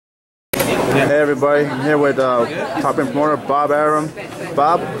Hey everybody, I'm here with top promoter Bob Arum.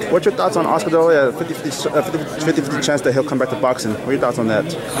 Bob, what's your thoughts on Oscar De La Hoya? 50-50 chance that he'll come back to boxing. What are your thoughts on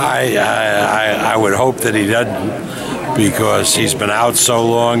that? I would hope that he doesn't, because he's been out so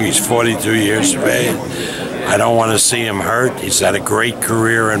long. He's 42 years of age. I don't want to see him hurt. He's had a great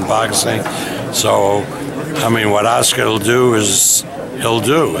career in boxing. So, I mean, what Oscar will do is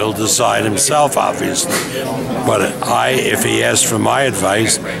he'll decide himself, obviously. But if he asks for my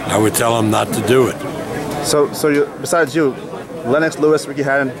advice, I would tell him not to do it. So besides you, Lennox, Lewis, Ricky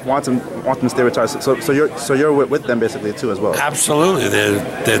Hatton want them to stay retired. So you're with them basically too as well. Absolutely,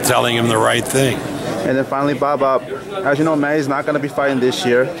 they're telling him the right thing. And then finally, Bob, as you know, Manny's not going to be fighting this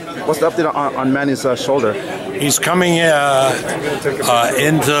year. What's the update on Manny's shoulder? He's coming into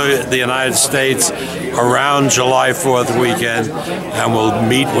the United States around July 4th weekend, and we'll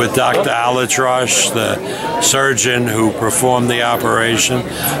meet with Dr. Alatrosh, the surgeon who performed the operation,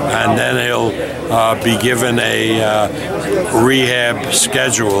 and then he'll be given a rehab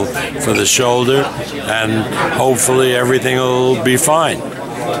schedule for the shoulder, and hopefully everything will be fine.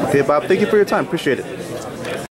 Okay, Bob, thank you for your time. Appreciate it.